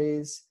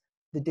surveys,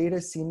 the data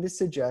seemed to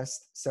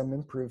suggest some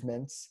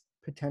improvements,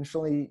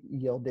 potentially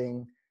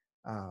yielding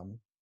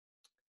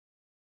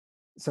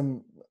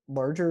some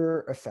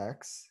larger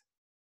effects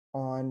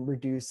on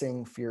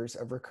reducing fears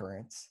of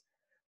recurrence.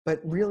 But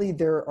really,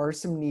 there are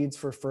some needs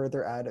for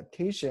further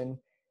adaptation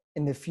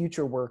in the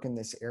future work in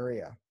this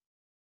area.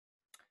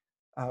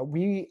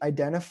 We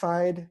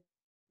identified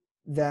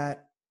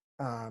that,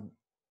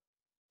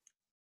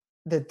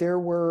 that there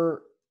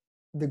were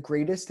the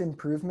greatest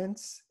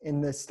improvements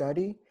in the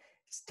study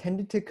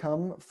tended to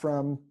come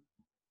from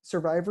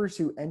survivors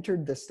who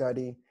entered the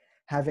study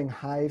having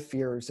high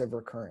fears of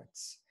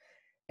recurrence.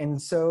 And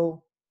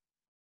so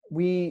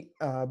we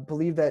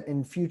believe that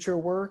in future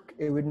work,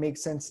 it would make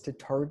sense to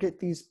target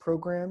these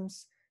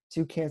programs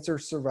to cancer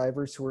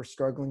survivors who are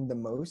struggling the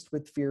most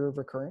with fear of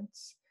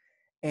recurrence.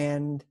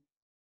 And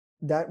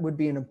that would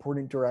be an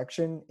important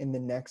direction in the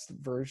next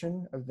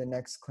version of the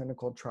next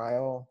clinical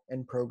trial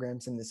and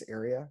programs in this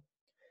area.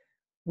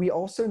 We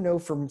also know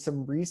from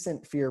some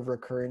recent fear of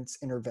recurrence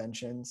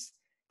interventions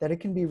that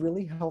it can be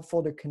really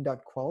helpful to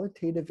conduct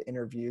qualitative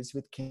interviews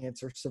with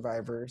cancer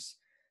survivors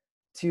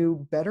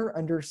to better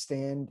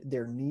understand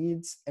their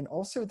needs and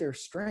also their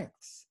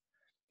strengths.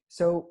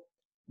 So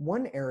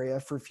one area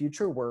for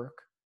future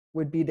work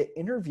would be to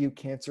interview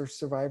cancer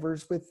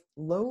survivors with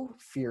low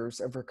fears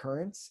of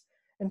recurrence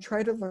and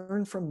try to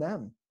learn from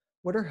them.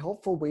 What are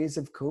helpful ways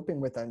of coping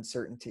with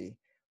uncertainty?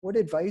 What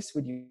advice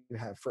would you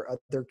have for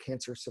other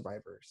cancer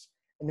survivors?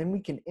 And then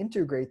we can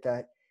integrate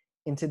that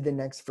into the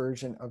next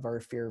version of our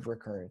fear of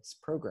recurrence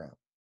program.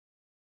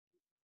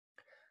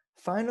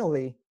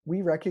 Finally,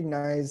 we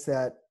recognize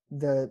that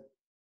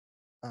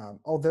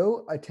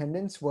although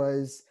attendance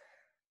was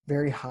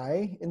very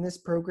high in this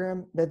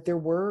program, that there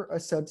were a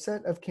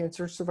subset of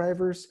cancer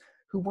survivors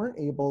who weren't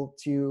able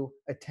to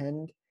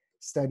attend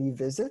study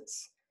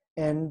visits.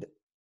 And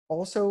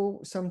also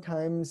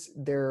sometimes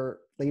their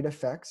late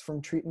effects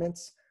from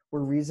treatments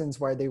were reasons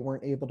why they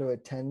weren't able to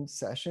attend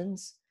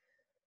sessions.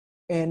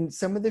 And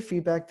some of the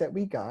feedback that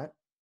we got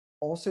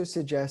also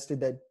suggested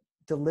that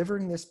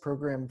delivering this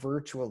program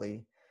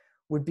virtually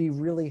would be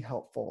really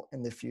helpful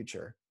in the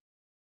future.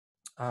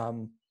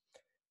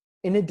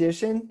 In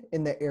addition,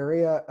 in the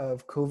area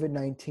of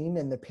COVID-19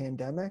 and the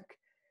pandemic,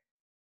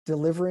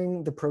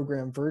 delivering the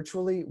program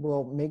virtually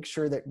will make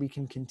sure that we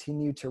can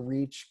continue to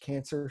reach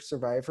cancer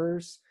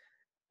survivors,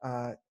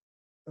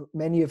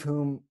 many of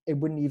whom it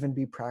wouldn't even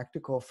be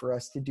practical for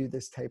us to do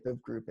this type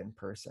of group in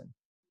person.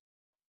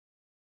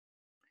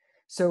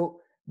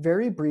 So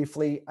very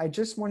briefly, I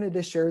just wanted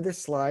to share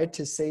this slide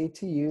to say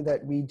to you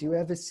that we do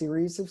have a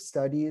series of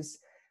studies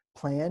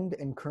planned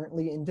and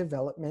currently in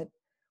development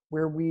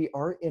where we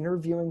are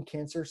interviewing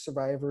cancer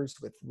survivors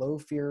with low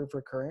fear of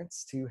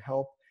recurrence to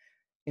help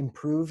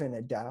improve and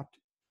adapt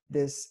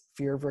this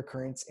fear of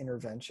recurrence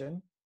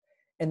intervention.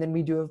 And then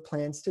we do have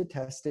plans to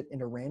test it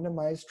in a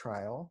randomized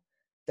trial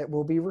that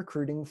we'll be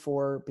recruiting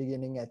for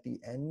beginning at the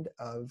end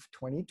of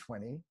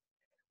 2020,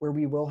 where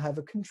we will have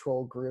a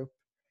control group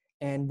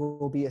and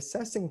we'll be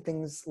assessing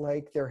things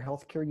like their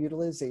healthcare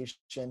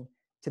utilization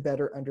to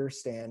better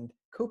understand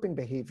coping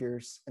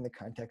behaviors in the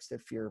context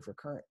of fear of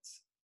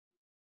recurrence.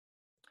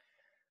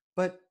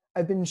 But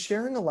I've been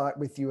sharing a lot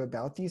with you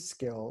about these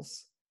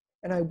skills,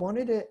 and I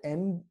wanted to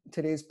end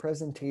today's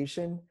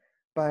presentation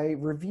by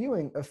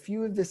reviewing a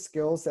few of the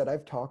skills that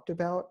I've talked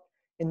about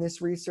in this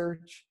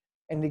research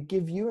and to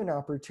give you an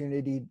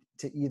opportunity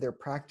to either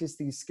practice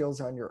these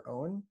skills on your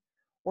own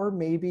or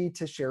maybe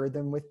to share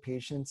them with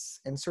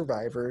patients and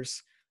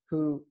survivors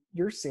who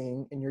you're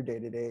seeing in your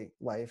day-to-day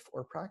life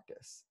or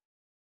practice.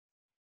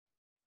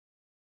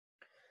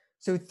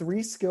 So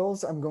 3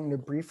 skills I'm going to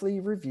briefly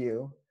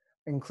review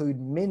include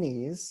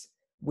minis,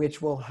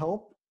 which will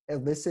help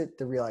elicit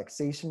the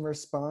relaxation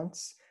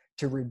response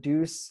to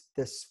reduce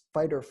this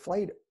fight or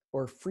flight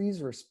or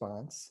freeze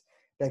response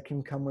that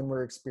can come when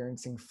we're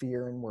experiencing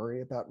fear and worry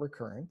about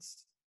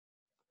recurrence.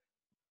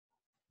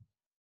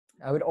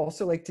 I would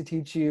also like to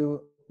teach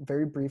you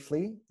very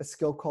briefly a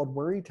skill called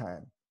worry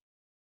time.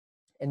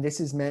 And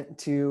this is meant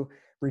to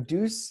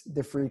reduce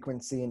the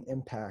frequency and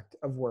impact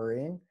of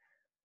worrying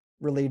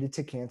related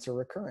to cancer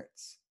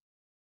recurrence.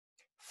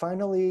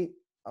 Finally,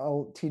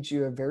 I'll teach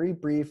you a very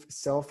brief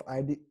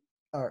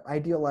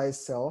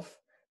idealized self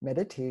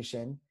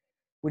meditation,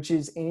 which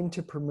is aimed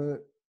to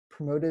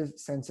promote a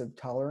sense of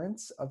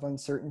tolerance of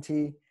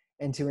uncertainty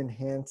and to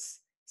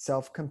enhance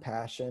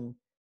self-compassion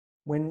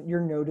when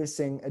you're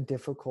noticing that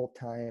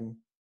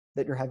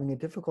you're having a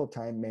difficult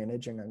time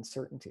managing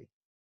uncertainty.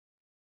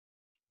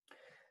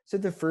 So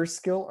the first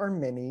skill are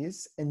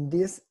minis, and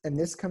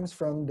this comes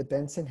from the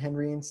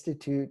Benson-Henry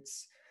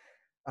Institute's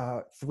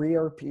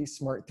 3RP,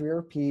 Smart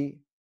 3RP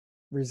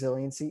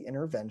resiliency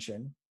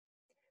intervention,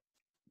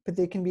 but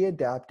they can be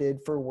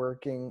adapted for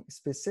working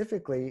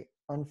specifically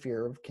on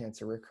fear of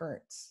cancer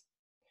recurrence.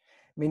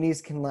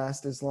 Minis can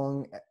last as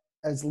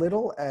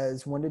little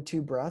as 1 to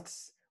 2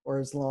 breaths or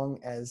as long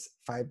as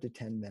 5 to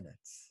 10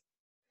 minutes.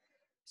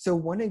 So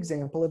one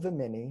example of a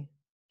mini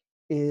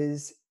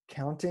is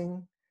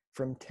counting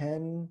from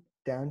 10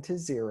 down to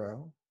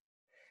 0.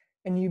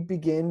 And you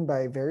begin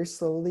by very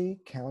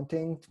slowly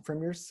counting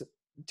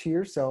to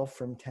yourself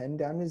from 10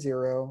 down to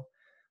 0,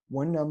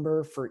 one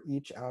number for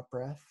each out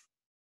breath.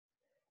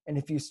 And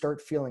if you start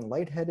feeling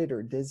lightheaded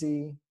or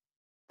dizzy,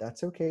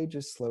 that's okay,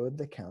 just slow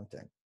the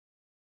counting.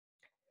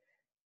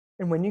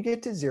 And when you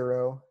get to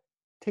 0,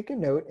 take a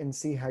note and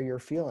see how you're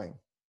feeling.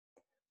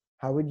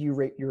 How would you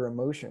rate your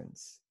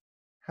emotions?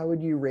 How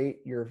would you rate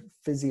your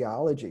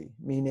physiology,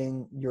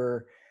 meaning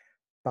your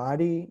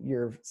body,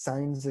 your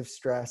signs of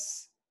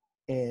stress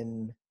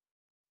in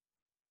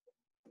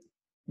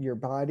your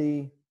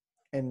body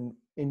and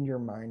in your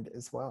mind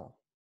as well?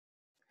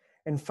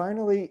 And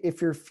finally,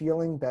 if you're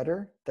feeling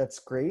better, that's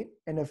great.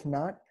 And if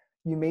not,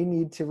 you may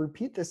need to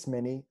repeat this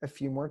mini a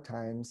few more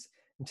times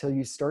until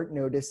you start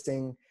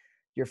noticing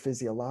your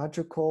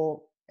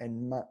physiological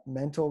and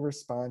mental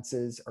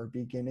responses are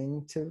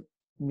beginning to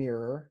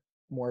mirror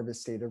more of a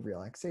state of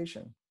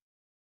relaxation.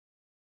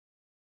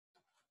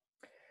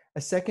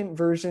 A second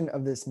version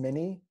of this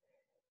mini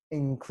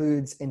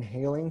includes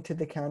inhaling to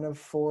the count of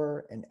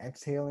 4 and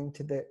exhaling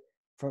to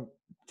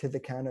the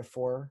count of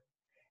 4.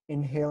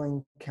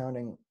 Inhaling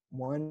counting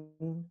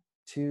 1,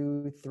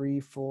 2, 3,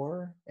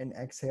 4, and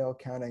exhale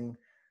counting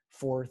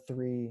 4,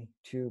 3,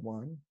 2,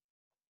 1.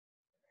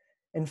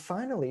 And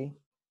finally,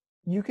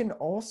 you can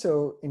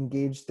also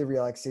engage the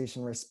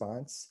relaxation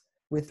response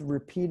with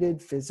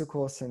repeated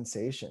physical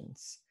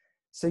sensations.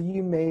 So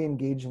you may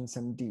engage in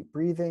some deep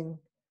breathing,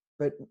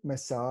 but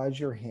massage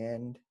your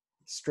hand,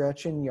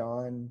 stretch and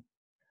yawn,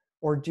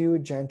 or do a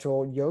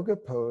gentle yoga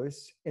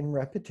pose in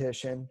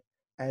repetition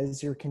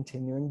as you're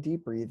continuing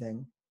deep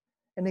breathing.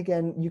 And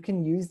again, you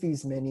can use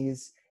these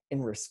minis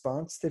in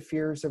response to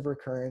fears of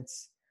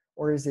recurrence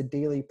or as a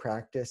daily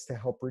practice to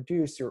help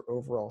reduce your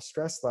overall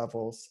stress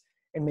levels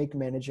and make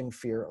managing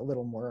fear a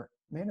little more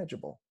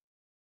manageable.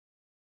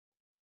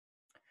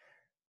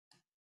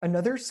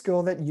 Another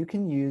skill that you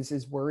can use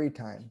is worry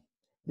time.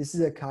 This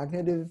is a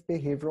cognitive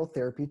behavioral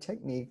therapy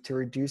technique to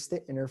reduce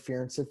the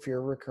interference of fear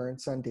of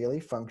recurrence on daily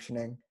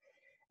functioning.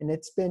 And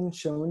it's been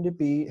shown to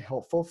be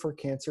helpful for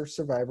cancer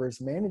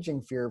survivors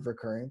managing fear of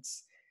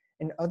recurrence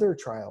in other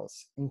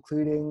trials,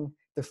 including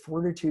the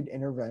Fortitude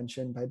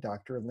intervention by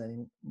Dr.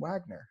 Lynn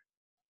Wagner.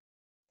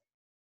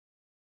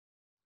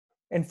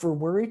 And for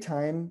worry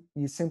time,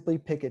 you simply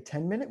pick a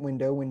 10-minute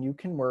window when you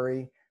can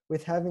worry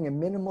with having a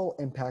minimal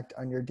impact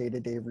on your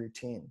day-to-day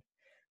routine.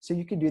 So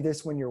you can do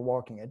this when you're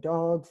walking a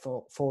dog,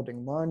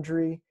 folding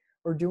laundry,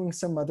 or doing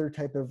some other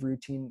type of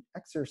routine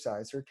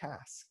exercise or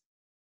task.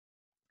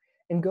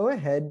 And go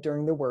ahead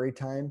during the worry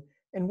time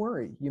and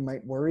worry. You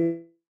might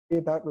worry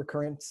about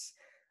recurrence.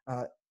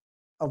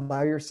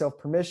 Allow yourself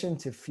permission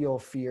to feel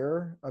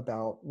fear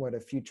about what a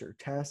future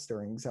test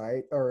or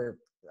anxiety or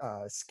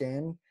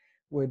scan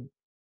would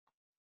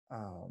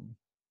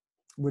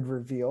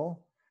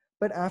reveal.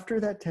 But after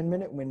that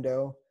 10-minute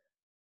window,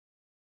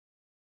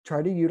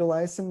 try to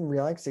utilize some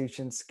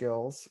relaxation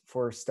skills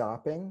for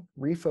stopping,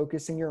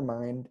 refocusing your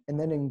mind, and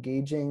then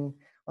engaging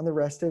on the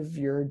rest of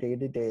your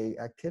day-to-day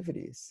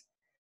activities.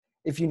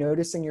 If you're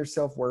noticing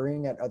yourself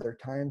worrying at other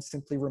times,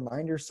 simply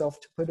remind yourself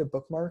to put a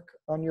bookmark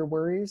on your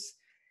worries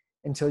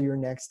until your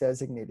next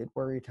designated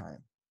worry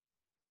time.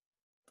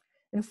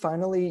 And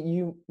finally,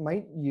 you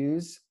might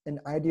use an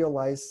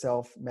idealized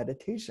self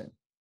meditation.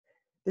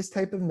 This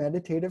type of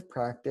meditative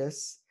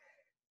practice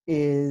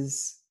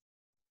is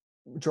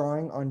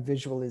drawing on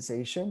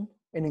visualization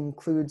and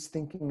includes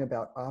thinking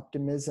about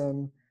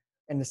optimism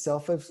and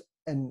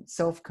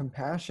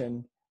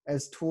self-compassion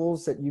as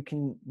tools that you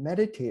can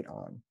meditate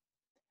on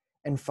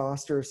and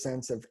foster a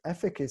sense of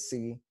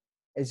efficacy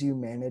as you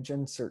manage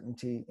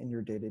uncertainty in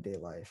your day-to-day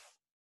life.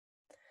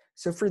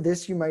 So for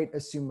this, you might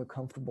assume a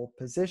comfortable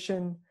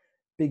position,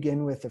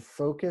 begin with a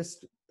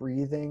focused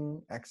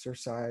breathing,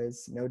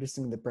 exercise,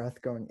 noticing the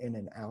breath going in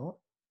and out,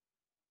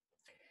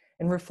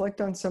 and reflect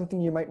on something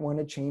you might want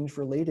to change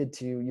related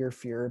to your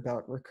fear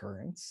about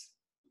recurrence.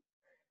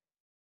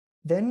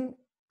 Then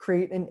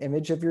create an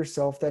image of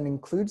yourself that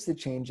includes the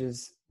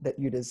changes that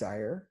you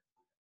desire,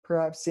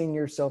 perhaps seeing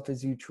yourself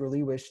as you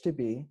truly wish to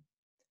be,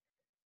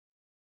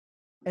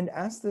 and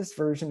ask this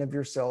version of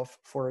yourself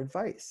for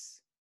advice.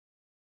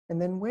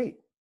 And then wait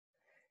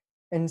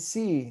and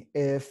see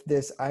if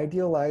this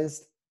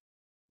idealized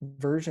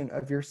version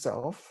of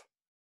yourself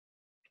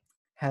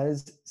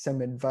has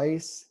some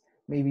advice,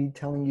 maybe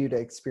telling you to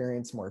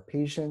experience more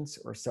patience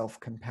or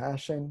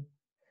self-compassion,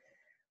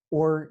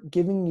 or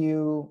giving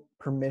you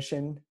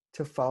permission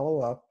to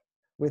follow up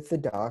with the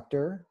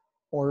doctor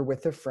or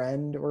with a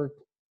friend or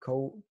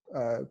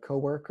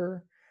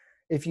coworker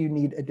if you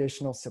need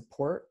additional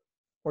support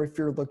or if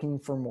you're looking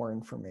for more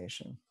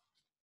information.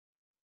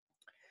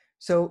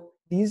 So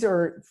these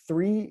are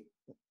three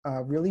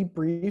really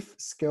brief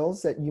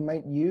skills that you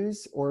might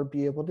use or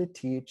be able to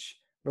teach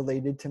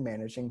related to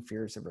managing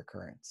fears of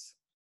recurrence.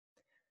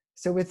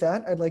 So with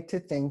that, I'd like to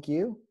thank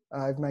you.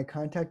 I have my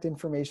contact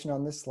information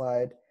on the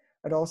slide.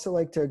 I'd also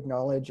like to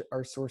acknowledge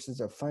our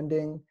sources of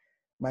funding,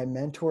 my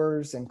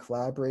mentors and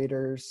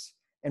collaborators,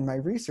 and my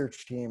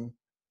research team,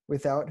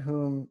 without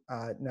whom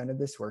none of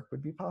this work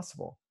would be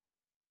possible.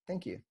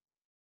 Thank you.